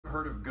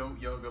heard of goat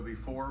yoga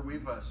before.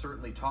 We've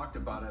certainly talked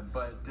about it,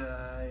 but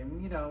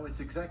you know, it's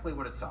exactly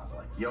what it sounds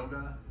like.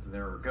 Yoga,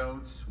 there are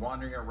goats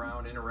wandering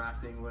around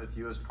interacting with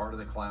you as part of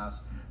the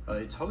class.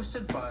 It's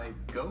hosted by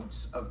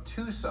Goats of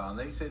Tucson.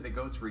 They say the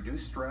goats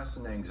reduce stress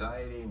and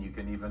anxiety, and you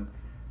can even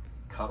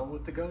cuddle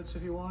with the goats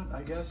if you want,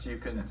 I guess. You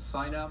can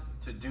sign up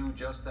to do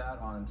just that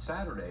on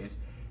Saturdays.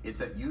 It's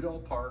at Udall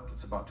Park.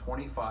 It's about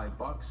 $25.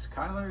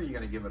 Kyler, are you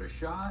going to give it a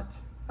shot?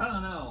 I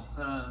don't know.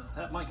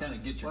 That might kind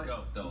of get your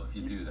goat, though, if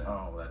you do that.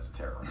 Oh, that's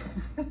terrible.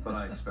 But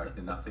I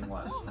expected nothing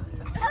less from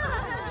you.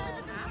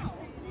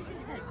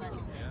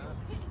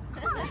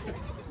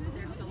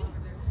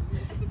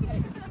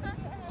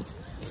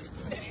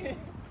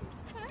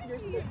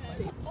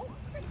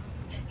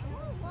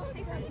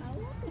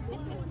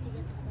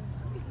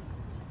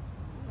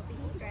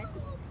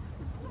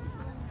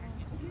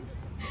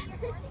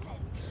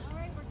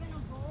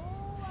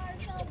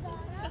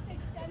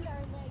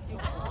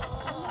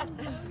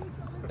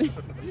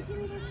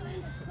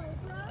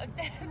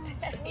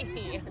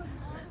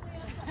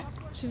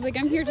 She's like,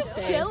 I'm here to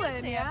stay.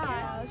 Chilling,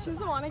 yeah. She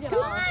doesn't want to get Come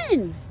off.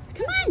 on!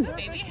 Come on!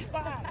 Baby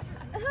spot.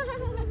 Oh,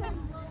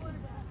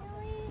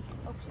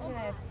 she's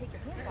gonna take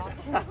your pants off.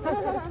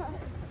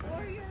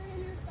 Or you're in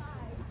your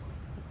side.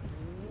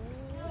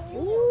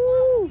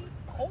 Ooh!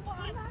 Hold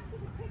on.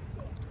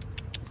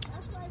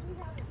 That's why we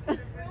have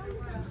it.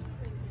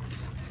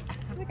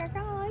 She's like, I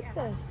kind of like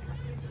this.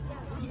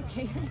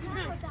 Okay.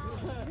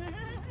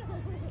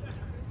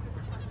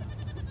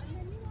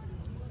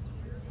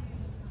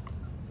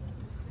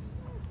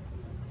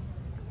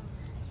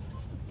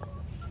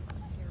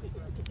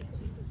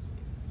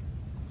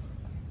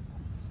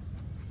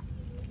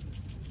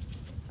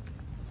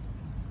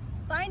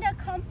 Find a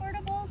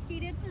comfortable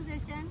seated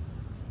position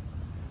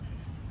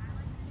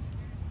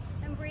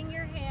and bring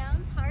your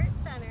hands heart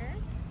center.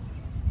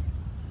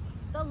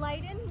 The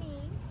light in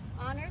me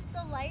honors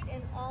the light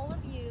in all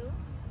of you.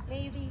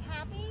 May you be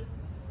happy,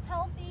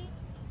 healthy,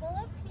 full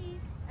of peace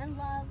and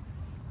love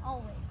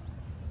always.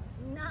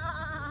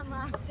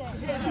 Namaste.